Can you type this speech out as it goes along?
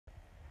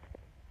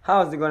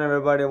How's it going,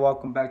 everybody?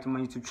 Welcome back to my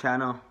YouTube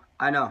channel.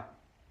 I know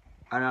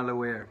I look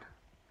weird.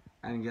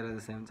 I didn't get it at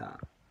the same time.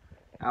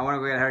 I want to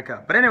go get a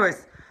haircut. But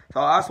anyways,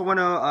 so I also want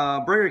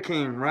to Burger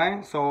King,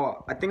 right?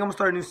 So I think I'm gonna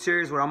start a new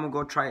series where I'm gonna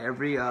go try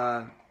every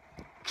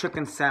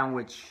chicken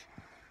sandwich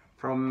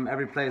from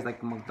every place,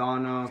 like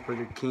McDonald's,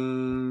 Burger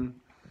King,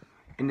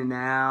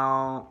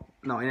 In-N-Out.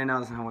 No,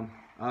 In-N-Out doesn't have one.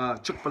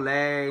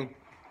 Chick-fil-A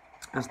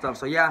and stuff.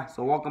 So yeah,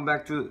 so welcome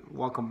back.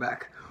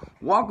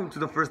 Welcome to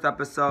the first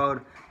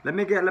episode. Let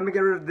me get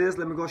rid of this.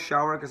 Let me go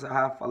shower because I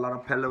have a lot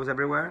of pillows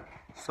everywhere.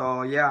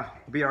 So yeah,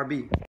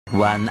 BRB.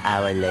 1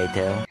 hour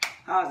later.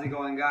 How's it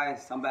going,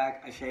 guys? I'm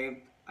back. I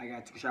shaved.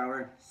 Took a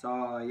shower.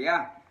 So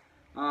yeah.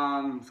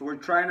 So we're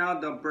trying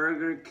out the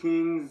Burger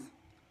King's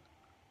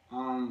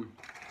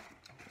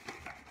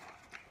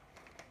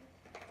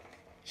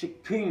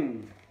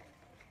chicken.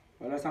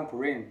 Well, that sounds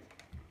Korean.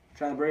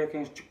 Try the Burger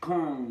King's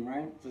chicken,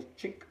 right? Just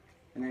chick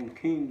and then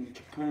king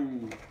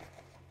chicken.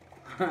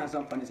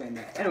 Some funny saying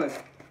that. Anyways,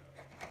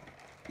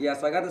 yeah.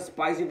 So I got the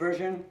spicy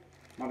version.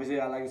 Obviously,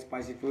 I like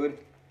spicy food.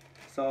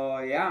 So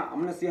yeah, I'm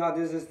gonna see how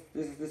this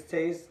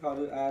tastes,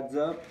 how it adds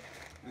up,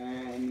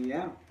 and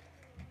yeah.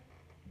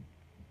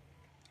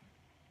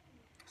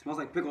 Smells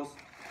like pickles.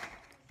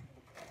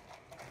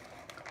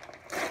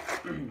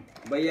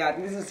 But yeah, I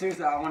think this is a series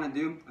that I want to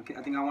do.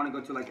 I think I want to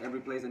go to like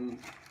every place and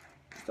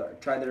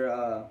try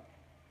their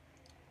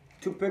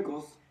two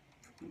pickles.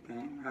 Okay,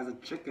 it has a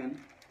chicken,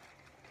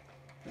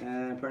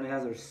 and apparently it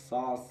has their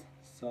sauce.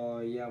 So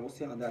yeah, we'll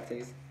see how that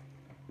tastes.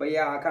 But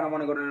yeah, I kind of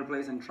want to go to their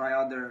place and try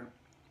out their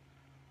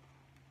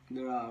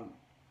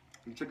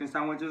chicken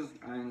sandwiches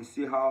and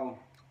see how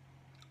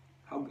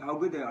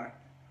good they are.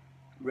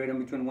 Rate them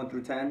between 1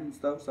 through 10 and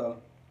stuff. So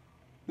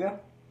yeah,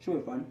 should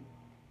be fun.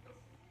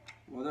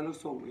 Well, that looks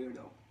so weird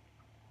though.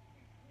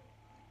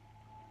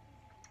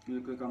 You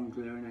look like I'm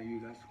glaring at you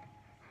guys.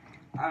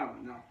 I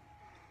don't know.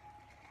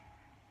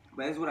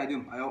 But that's what I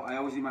do. I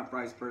always eat my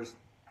fries first.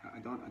 I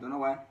don't know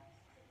why.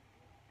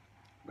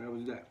 But I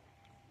always do that.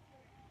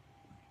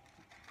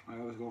 I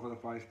always go for the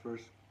fries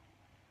first.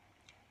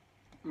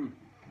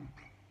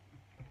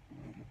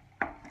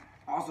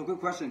 Also, good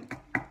question.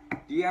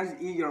 Do you guys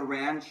eat your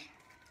ranch?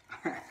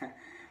 Do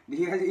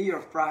you guys eat your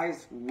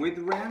fries with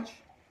ranch?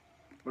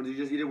 Or do you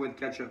just eat it with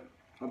ketchup?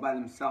 Or by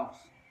themselves?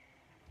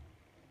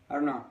 I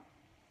don't know.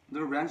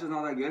 The ranch is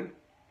not that good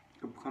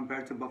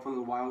compared to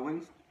Buffalo Wild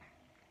Wings.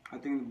 I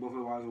think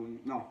Buffalo Wild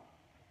Wings, no.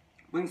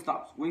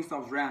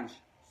 Wingstop's ranch.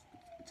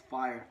 It's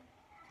fire.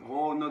 It's a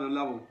whole nother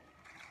level.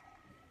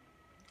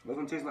 This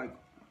one tastes like,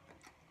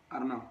 I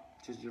don't know,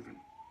 it tastes different.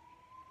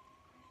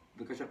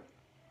 The ketchup,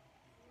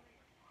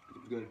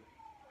 it's good.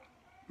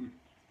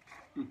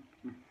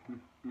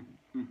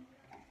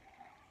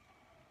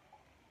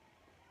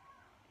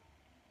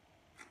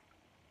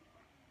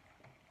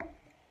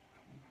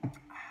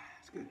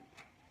 It's good.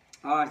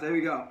 Alright, so there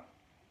we go.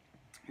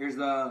 Here's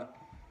the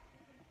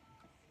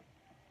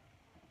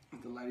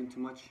lighting too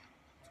much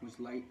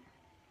light.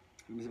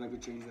 Let me see if I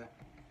could change that.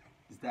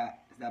 Is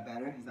that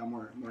better? Is that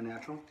more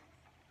natural?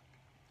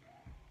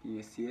 Can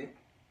you see it?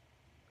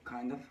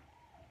 Kind of.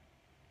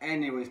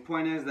 Anyways,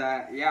 point is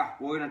that yeah,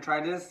 we're gonna try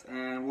this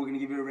and we're gonna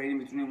give it a rating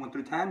between 1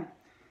 through 10,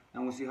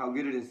 and we'll see how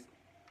good it is.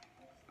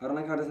 I don't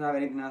like how it doesn't have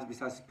anything else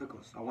besides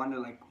pickles. I wanted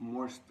like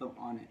more stuff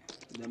on it.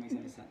 If that makes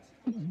any sense.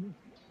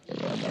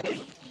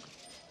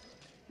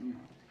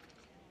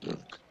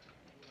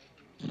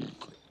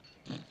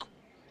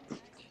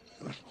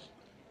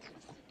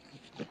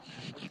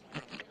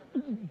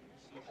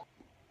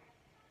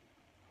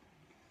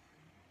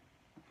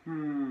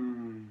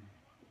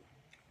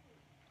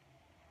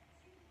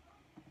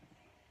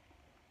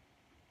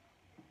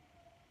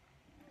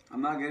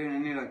 I'm not getting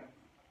any like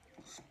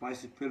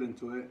spicy feeling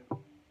to it.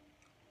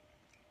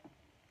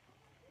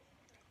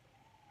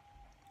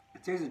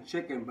 It tastes of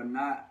chicken, but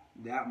not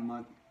that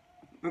much.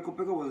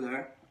 Pickle was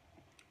there.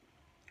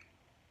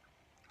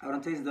 I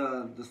don't taste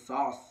the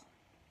sauce.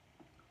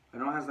 I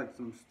know it has like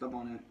some stuff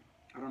on it.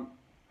 I don't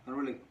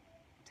really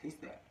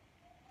taste that.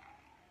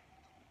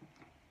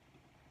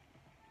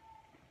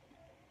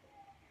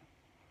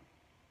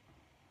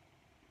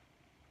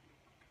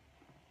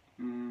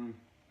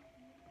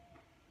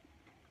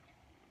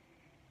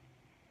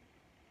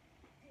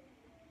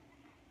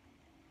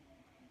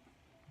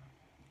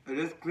 It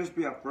is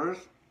crispy at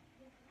first,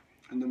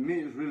 and the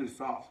meat is really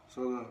soft.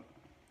 So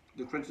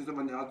the crunchy stuff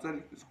on the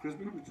outside is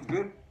crispy, which is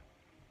good,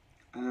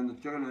 and then the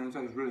chicken on the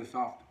inside is really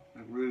soft,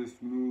 like really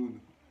smooth.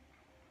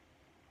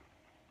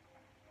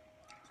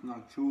 It's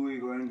not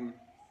chewy or anything.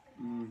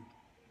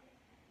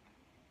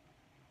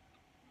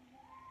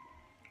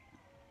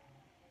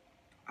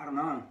 I don't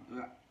know.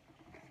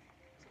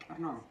 I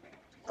don't know.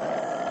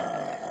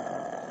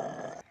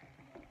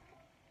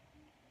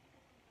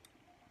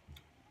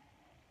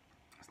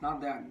 It's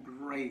not that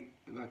great,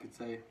 if I could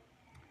say.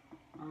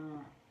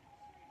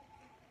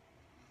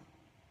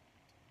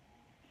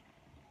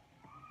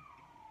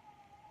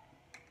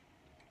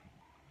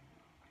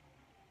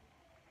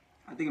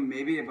 I think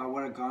maybe if I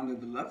would have gone to the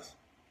deluxe,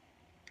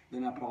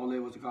 then I probably I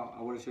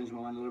would have changed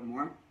my mind a little bit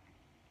more.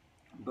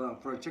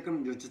 But for a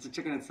chicken, just the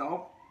chicken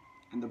itself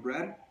and the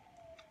bread,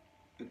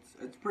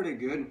 it's pretty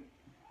good.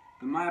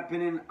 In my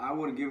opinion, I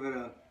would give it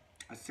a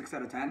 6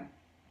 out of 10.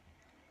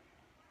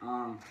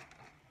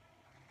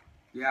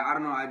 Yeah, I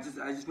don't know. I just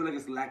feel like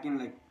it's lacking.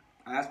 Like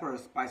I asked for a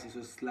spicy, so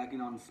it's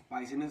lacking on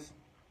spiciness.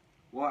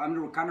 Well,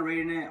 I'm kind of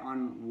rating it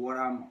on what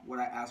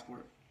I asked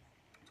for.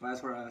 So I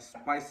asked for a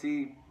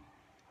spicy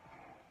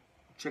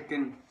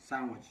chicken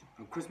sandwich,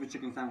 a crispy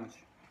chicken sandwich.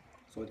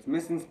 So it's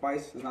missing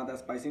spice. It's not that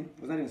spicy.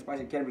 It's not even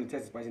spicy. You can't really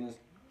taste the spiciness.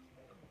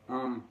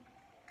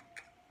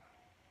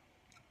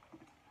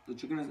 The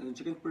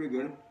chicken's pretty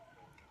good,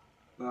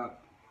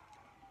 but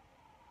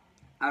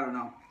I don't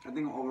know. I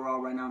think overall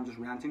right now I'm just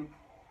ranting,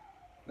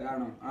 but I don't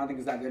know. I don't think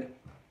it's that good.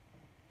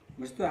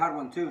 We still had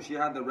one too. She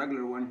had the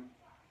regular one.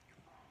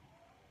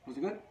 Was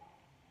it good?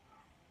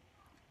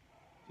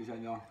 She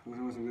said no. It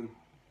wasn't good.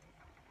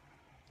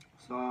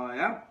 So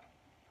yeah,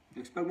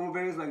 expect more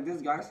videos like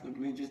this, guys. Like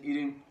me just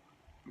eating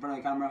in front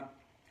of the camera,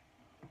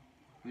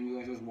 and you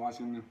guys just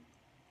watching me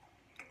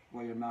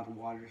while your mouth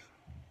waters.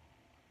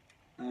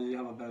 And you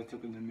have a better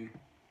chicken than me.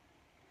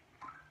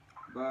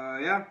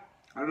 But yeah,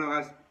 I don't know,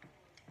 guys.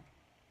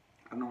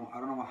 I don't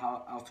know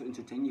how else to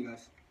entertain you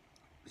guys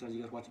besides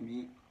you guys watching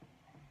me eat.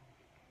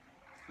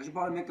 I should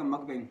probably make a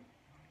mukbang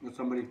with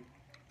somebody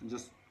and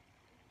just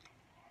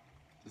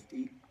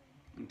eat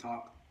and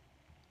talk.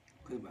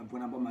 Because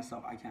when I'm by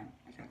myself, I can't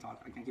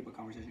talk. I can't keep a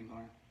conversation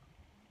going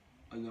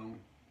alone.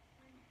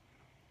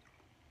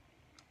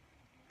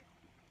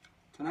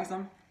 So next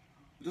time,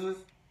 this is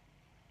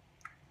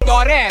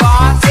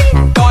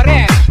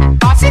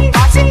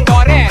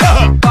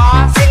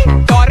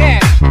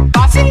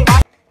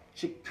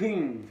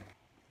chicken.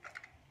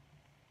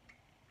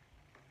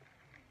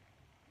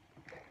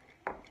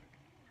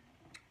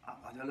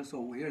 That looks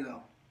so weird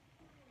though.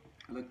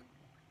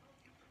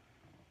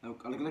 I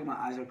look like my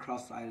eyes are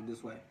cross-eyed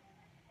this way.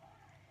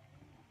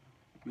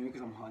 Maybe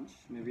because I'm hunched.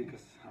 Maybe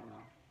because I don't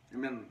know. I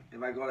mean,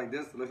 if I go like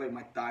this, it looks like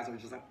my thighs are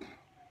just like,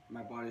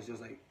 my body's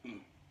just like.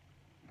 It's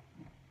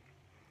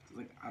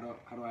like how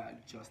do I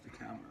adjust the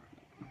camera?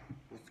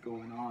 What's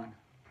going on?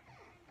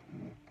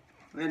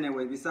 But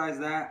anyway, besides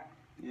that,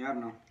 yeah, I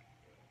don't know.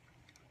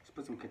 Just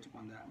put some ketchup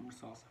on that, more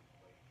sauce.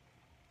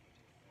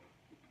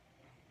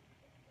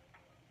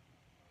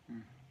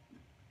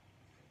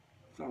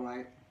 It's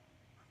alright.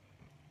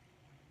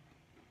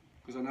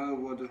 Because I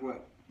know there's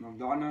what?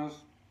 McDonald's,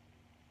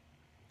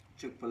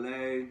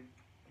 Chick-fil-A,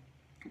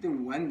 I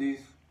think Wendy's.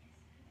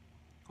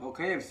 Oh,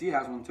 KFC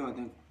has one too, I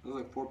think. There's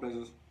like 4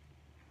 places.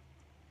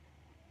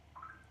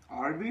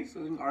 Arby's?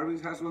 I think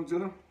Arby's has one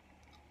too.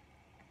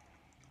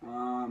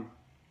 Well,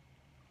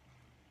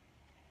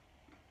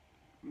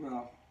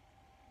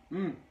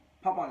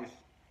 Popeyes.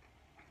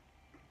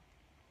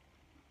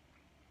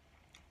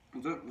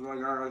 That's it. That's all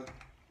I got, guys.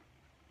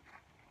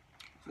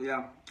 So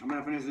yeah, I'm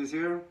gonna finish this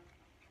here.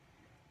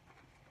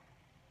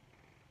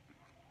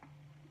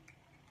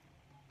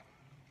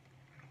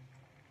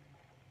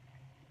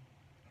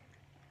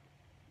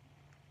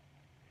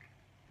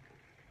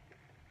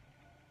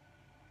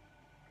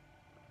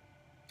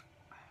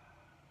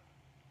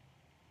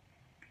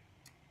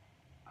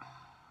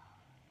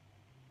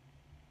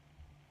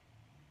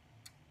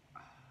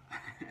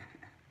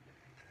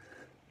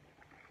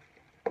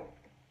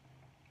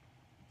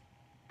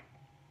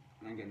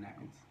 And get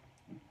napkins.